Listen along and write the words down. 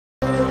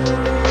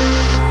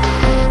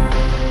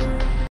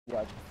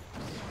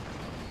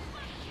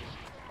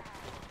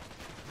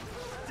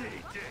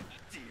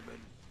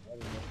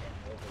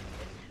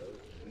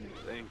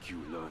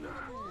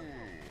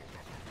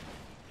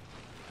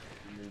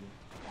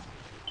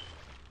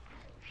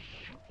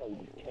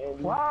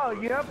Wow,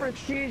 you have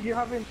prestige, you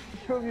haven't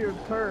improved your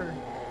turn.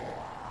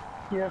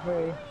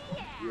 TFA.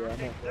 Yeah, I'm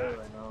not there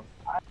right now.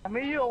 I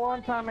met you a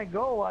long time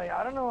ago.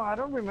 I don't know, I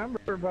don't remember,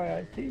 but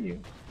I see you.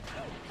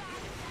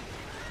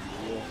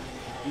 Yeah.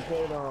 We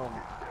played,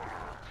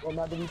 what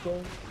map did we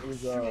play? It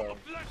was,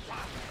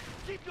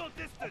 Keep your I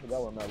distance.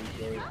 forgot what map we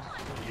played.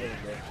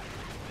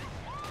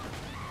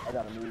 I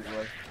gotta move, bro.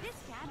 This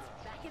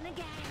cat's back in the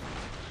game.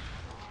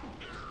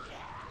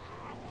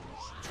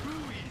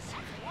 Too easy.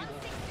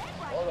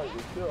 Oh, like,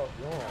 it's still wrong.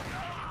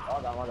 Oh,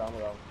 I got him.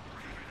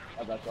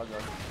 I got you.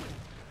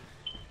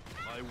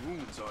 My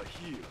wounds are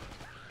healed.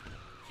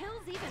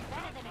 Kills even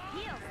better than it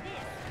heals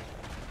this.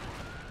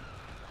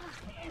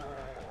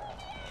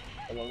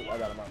 I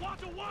got him out.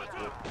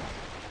 Water!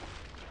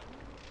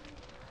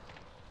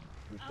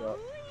 Good shot.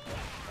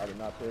 I did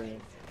not parry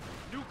him.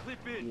 New clip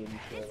He in. didn't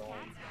stay on.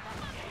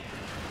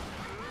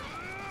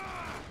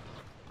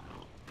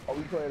 Oh,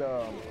 we played, I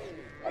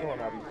don't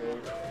know how we played.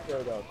 We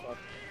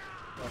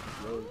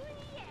played,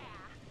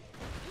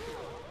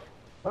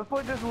 Let's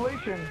play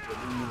Desolation.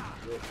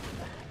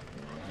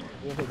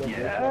 Yeah.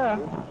 Yeah,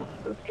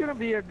 it's gonna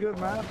be a good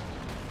map.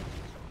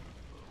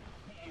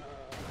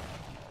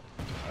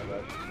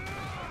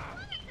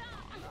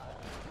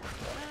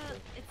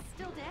 It's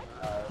still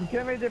dead? You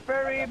can make the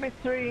fairy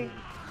mystery.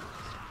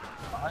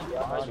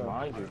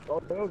 Behind you.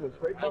 Oh, there was a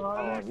straight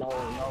behind you?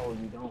 No,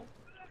 you don't.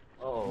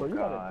 Oh, Bro, you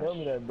gosh. gotta tell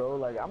me that, bro.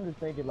 Like, I'm just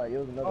thinking, like, it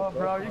was another. Oh,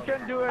 bro, you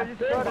can do it. You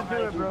try to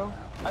do it, bro.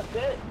 I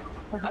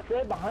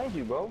said behind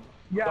you, bro.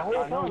 Yeah, The whole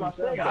time I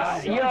said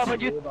behind you. yeah,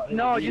 but you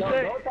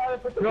said,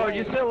 bro,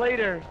 you said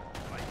later.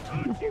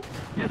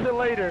 You said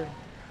later.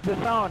 The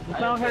sound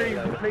heard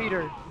you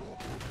later.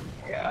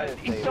 Yeah, I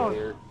didn't It say sounds,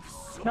 later.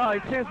 no,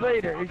 it sounds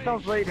later. It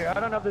sounds later. I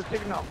don't have the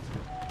signal.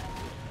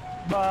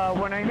 But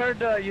when I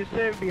heard you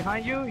say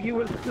behind you, he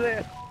was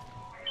there.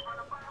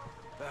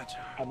 Gotcha.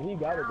 I mean, he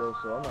got it, though,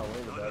 so I'm not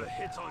worried about Another it.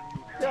 hit on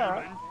you, Yeah.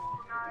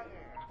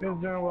 demon.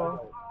 He's doing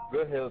well.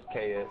 Good hills,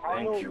 KS. I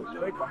Thank know you.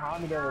 straight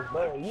behind me that was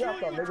bad. You gotta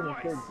start making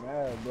mistakes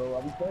mad, bro.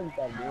 I be telling you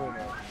stop doing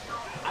that.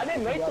 I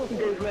didn't make those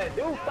mistakes, man.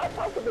 Dude, stop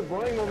talking the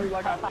blame on me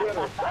like I said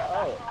it. Shut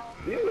up.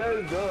 You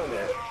already doing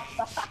that.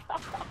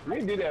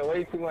 You do that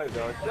way too much,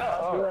 though. Shut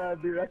up. Yeah,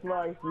 dude, that's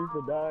my excuse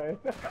for dying.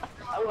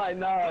 I'm like,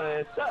 nah,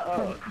 man, shut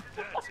up.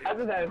 I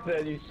just had to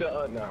say you shut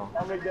up now.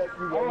 I'll make that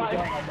excuse I'm every like,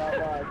 time I'm not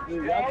lying.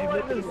 Dude, I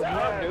wasn't shut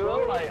up, dude.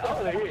 I'm like, I'm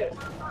gonna hear it.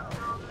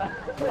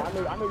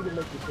 I know you can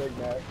make mistakes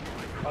mad.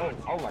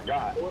 Oh my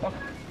God.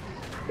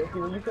 But see,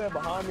 when you said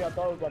behind me, I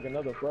thought it was like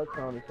another flex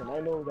count or something. I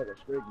know it was like a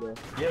straight, bro.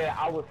 Yeah,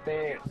 I was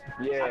saying,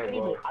 yeah,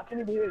 bro. I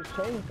couldn't even hear his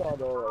chainsaw,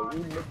 though. Like,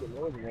 he make the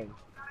noise again.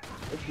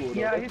 It's cool, though.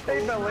 Yeah, he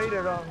saved that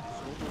later, though.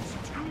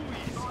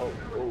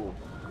 Oh.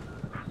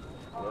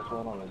 That's what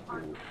I'm gonna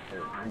do. Hey,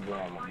 I'm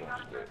going on my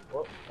bullshit.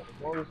 Well,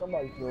 as long as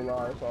somebody's still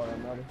alive, that's all that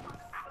matters.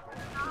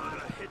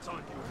 Another hit on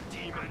you,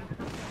 demon.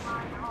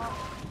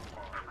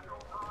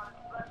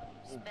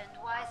 Spend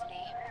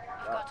wisely.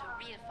 We've got a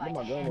real Look fight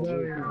my gun ahead.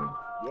 over here.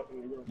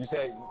 You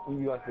said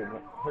you guys said,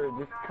 her,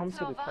 just come to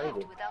the Survived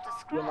table. without a Yeah,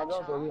 scratch, my gun's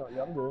over huh? here.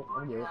 Yeah, I'm good.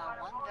 I'm You good. are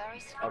one very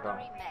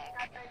slippery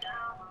mech.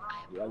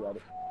 Yeah, I got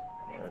it.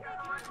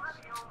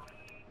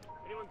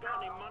 Anyone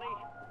got any money?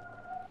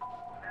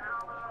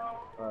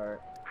 Alright.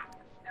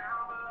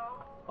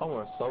 I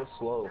went so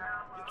slow.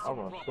 I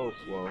went so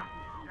slow.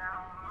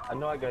 I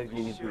know I gotta give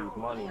you dudes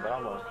money, but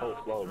I went so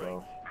slow,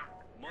 bro.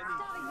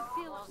 Starting to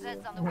feel all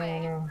Zeds on the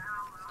way.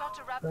 Start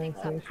to wrap Thank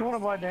things you. up. If you want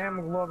to buy the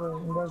ammo glover,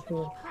 and that's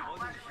it.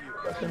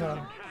 That's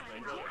enough.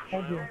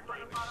 Thank you. Share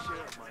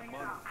my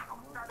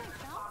money.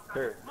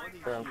 Here,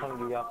 I'm trying to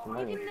give y'all some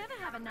money. You can never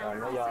have enough. I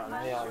know y'all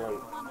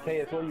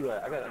like, KS, where you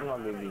at? I'm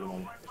gonna give you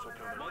money.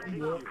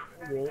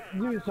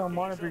 Give me some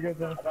money if you get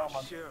that.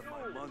 Share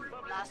my money.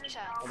 Last chance.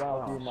 I got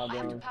a few of my I have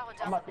to guns. power I'm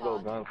down about the to go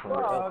pod. gun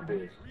for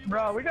it.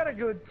 Bro, we got a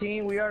good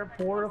team. We are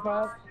 4 of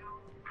us.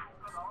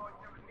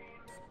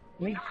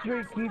 Make sure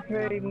you keep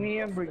me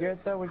and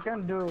Brigitte. We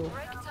can do Break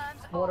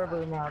time's whatever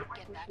over. map.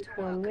 Get back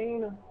to work.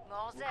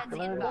 More Zeds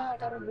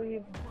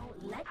inbound.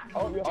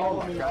 Oh, yeah, Oh follow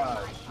my me.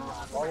 gosh.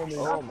 Follow me.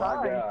 Oh my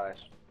gosh.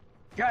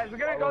 Guys, we're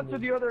gonna go to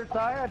the other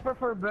side. I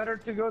prefer better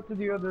to go to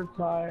the other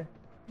side.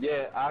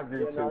 Yeah, I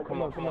agree Yeah, too. no,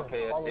 Come on, come on.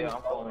 KS. Follow me. Yeah,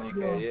 I'm following you,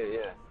 KS.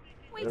 Yeah.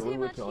 Way too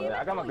much I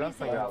human got my noise.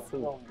 gunfinger out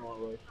too.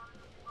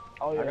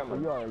 Oh, yeah, I got so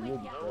my- you already knew.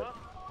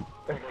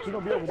 She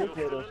gonna be over this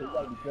way, though, so you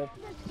gotta be careful.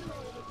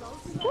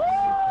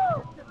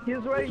 Woo! He's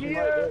right She right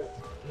here. there.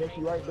 Yeah,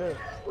 she right there.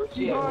 Where's He's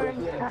she at? going.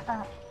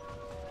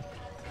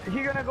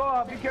 He's gonna go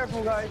out. Be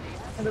careful, guys.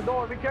 In the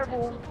door. Be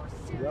careful.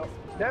 Yep.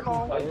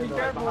 Demo. Oh, Be she's right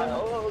careful. behind.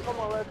 Oh, come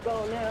on, let's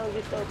go now.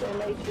 Get up and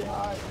make it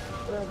hard.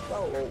 Let's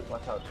go. Oh,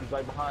 watch out. She's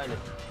right behind us.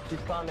 She's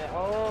coming.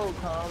 Oh,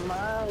 come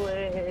my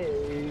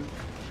way.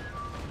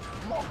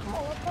 Come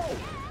on, let's go.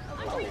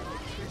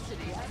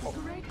 Electricity has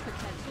great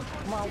potential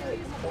for Come on,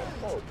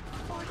 let's go.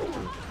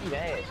 She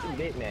mad. She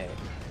big mad.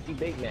 She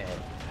big mad.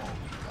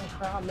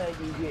 How mad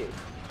you get?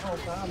 Oh,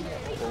 how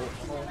mad?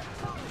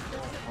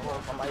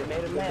 Oh, somebody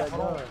made a mad.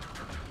 Hold on.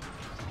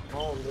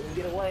 Oh, let me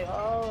get away.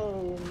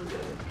 Oh.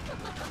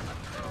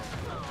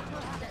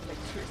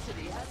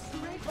 electricity has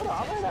Hold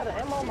on, I ran out of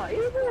ammo on my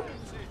eagle?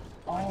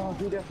 Oh,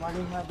 dude, that's why I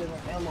didn't have that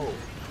much ammo.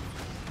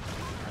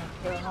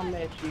 Tell how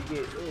mad she get.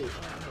 Ooh,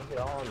 I'm gonna hit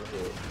all in the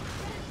head.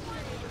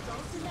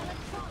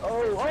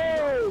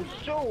 Oh,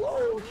 shoot,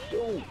 oh,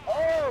 shoot,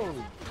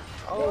 oh!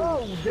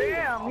 Oh,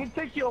 damn, he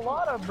took you a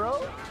lot of,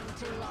 bro.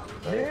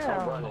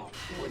 Damn. I'm running.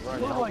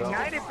 It was like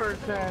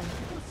 90%.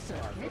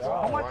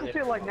 How much you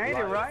say, like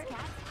 90, right?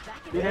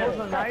 Yeah. It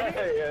was 90?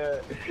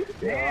 Yeah.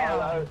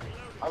 Damn.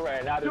 I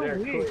ran out of there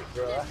Too weak. quick,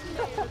 bro.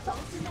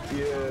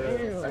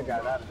 Yeah, I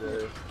got out of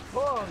there.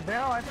 Oh,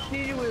 damn, I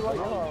see you with like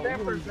Oh,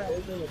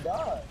 10%.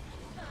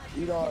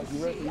 you died.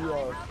 You reckon you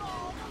are?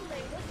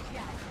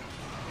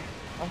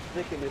 I'm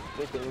sick of this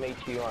freaking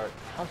matriarch.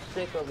 I'm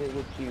sick of it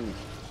with you.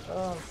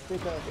 I'm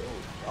sick of it.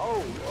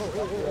 Oh,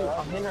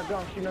 I'm hitting her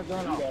gun, shooting her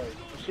gun off.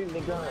 Shooting the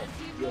gun.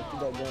 Yeah, shoot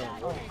that gun.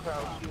 Oh,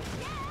 crowd shoot.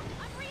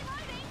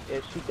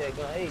 Yeah, shoot that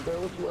gun. Hey, girl,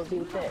 what you want to do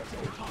with that?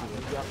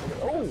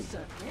 Oh!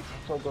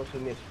 So go to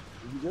this.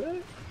 You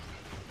good?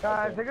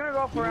 Guys, they're gonna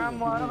go for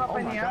ammo. I don't have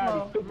any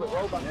ammo. Stupid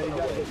robot. Yeah, you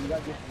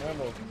gotta get some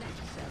ammo.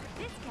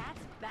 This cat's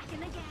back in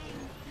the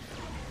game.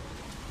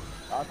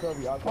 I'll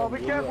cover you, I'll Oh, cover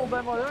be you. careful,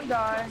 Bemo. Don't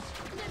die.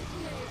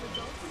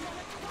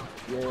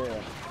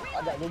 Yeah. I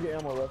got, go get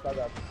ammo, Russ. I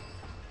got you.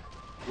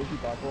 We'll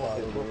keep our four out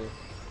over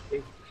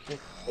here.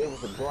 It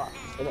was a drop.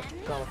 It was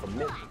kind of a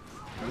mission.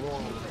 You know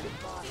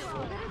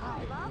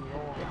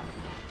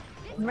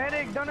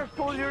Medic, don't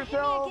expose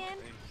yourself.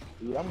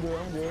 Yeah, I'm good,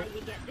 I'm good.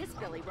 You get this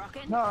Billy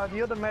rockin'. No,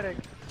 the other medic.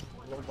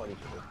 nobody.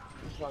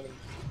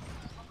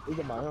 We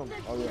can buy him.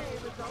 Oh, yeah.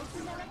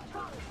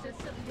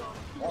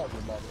 Oh,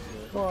 good about it.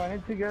 Oh, I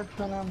need to get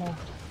some ammo. Yeah,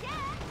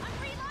 I'm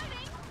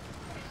reloading.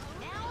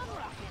 Now I'm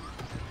rocking.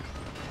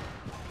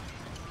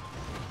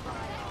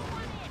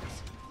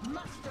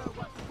 Muster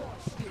what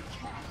force you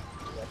can.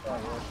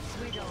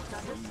 We don't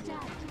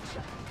understand each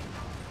other.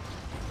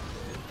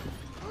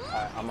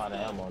 Alright, I'm out of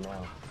ammo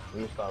now.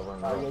 Let me start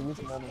running Oh, yeah, around. get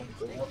some ammo.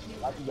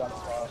 I can got the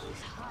car.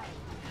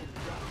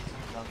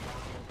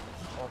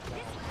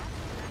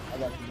 I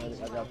got you, medic.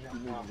 I got you,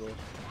 bro.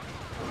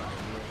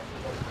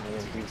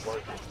 And be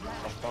working.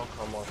 My phone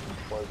come on some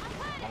work.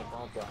 My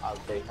phone out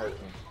there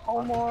hurting.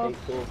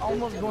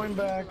 Almost going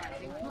back.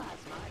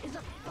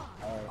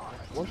 Alright.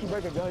 Once you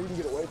break a gun, you can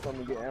get away from it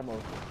and get ammo.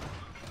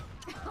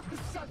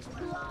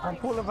 I'm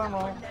full of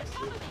ammo.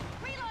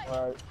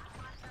 Alright.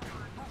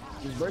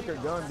 Just break your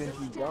gun, then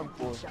she's done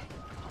for.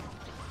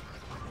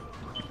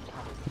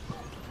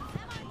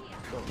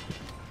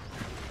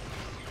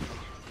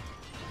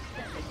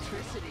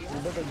 You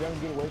break a gun,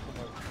 get away from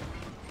her.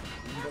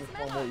 You can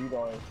spawn more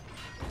E-Bars.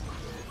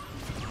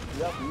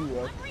 Yep, you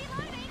will.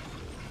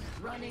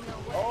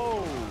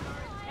 Oh!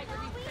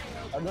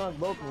 Our gun's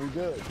broken, we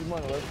good. Keep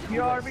running, let's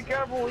ER, be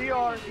careful.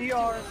 ER.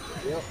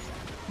 Yep.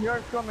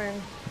 ER's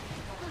coming.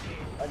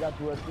 I got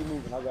you, let's keep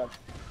moving, I got you.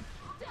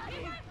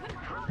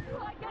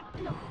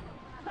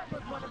 That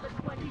was one of the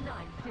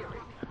 29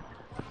 series.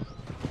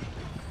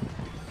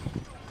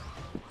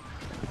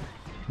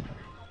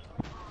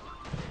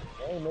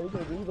 Hey, maybe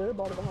they leave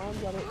everybody behind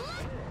you.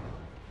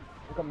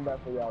 I'm coming back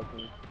for y'all,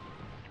 too.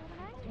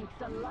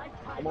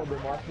 Come on, Ben,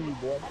 I see you,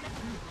 boy.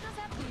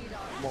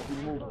 Come on, keep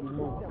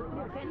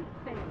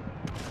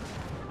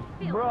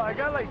moving. Bro, I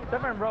got like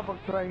 7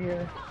 Robux right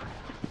here.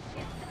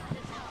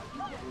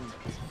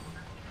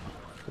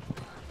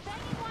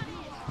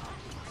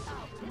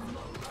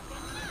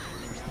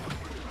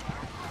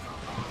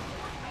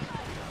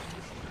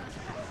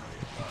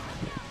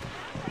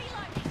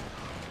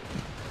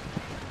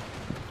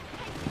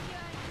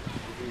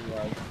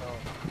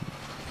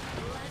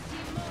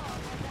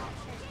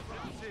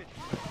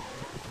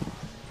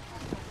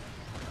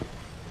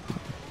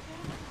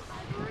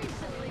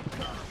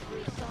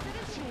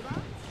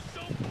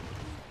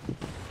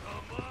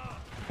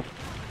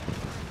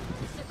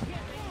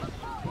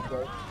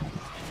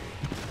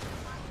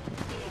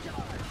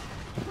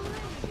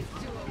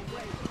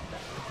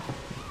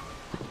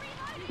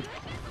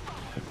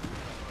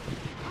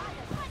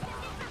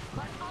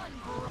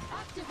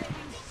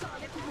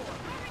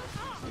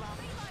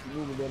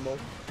 Moving them both.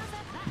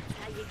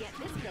 How you get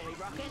this Billy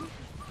rockin'?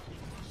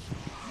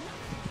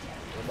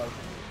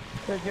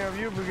 Take care of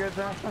you, Brigade.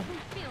 Feeling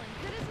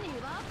good as new,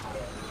 love.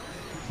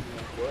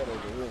 Dead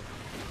over here.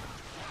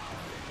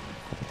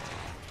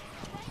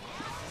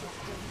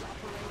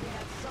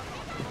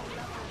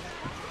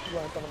 You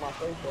right in front of my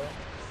face, bro. You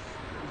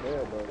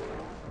dead, bro. Look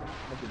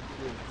at the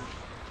kill.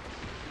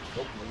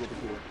 Nope, I'm gonna get the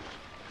kill.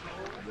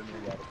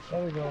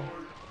 There we go.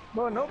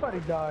 Bro, nobody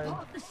died.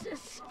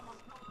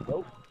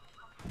 Nope.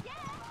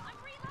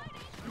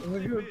 It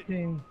was a good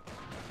team.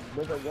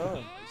 Look at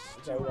gun.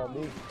 That's how we got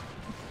me.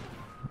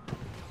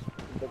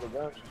 Look at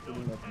gun. She's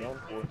pretty much done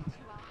for.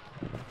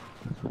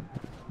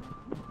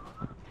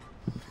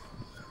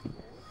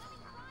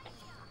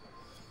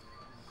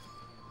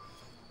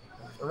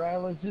 Alright,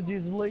 let's do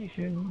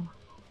desolation.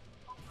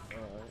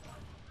 Alright.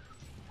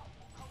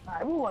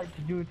 I would like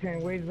to do it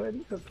 10 ways, but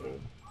it's okay.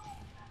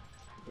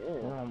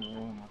 Yeah.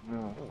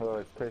 Oh,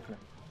 it's Christmas.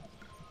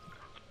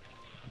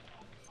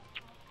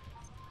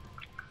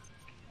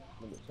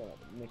 Look at that.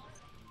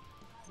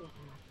 What?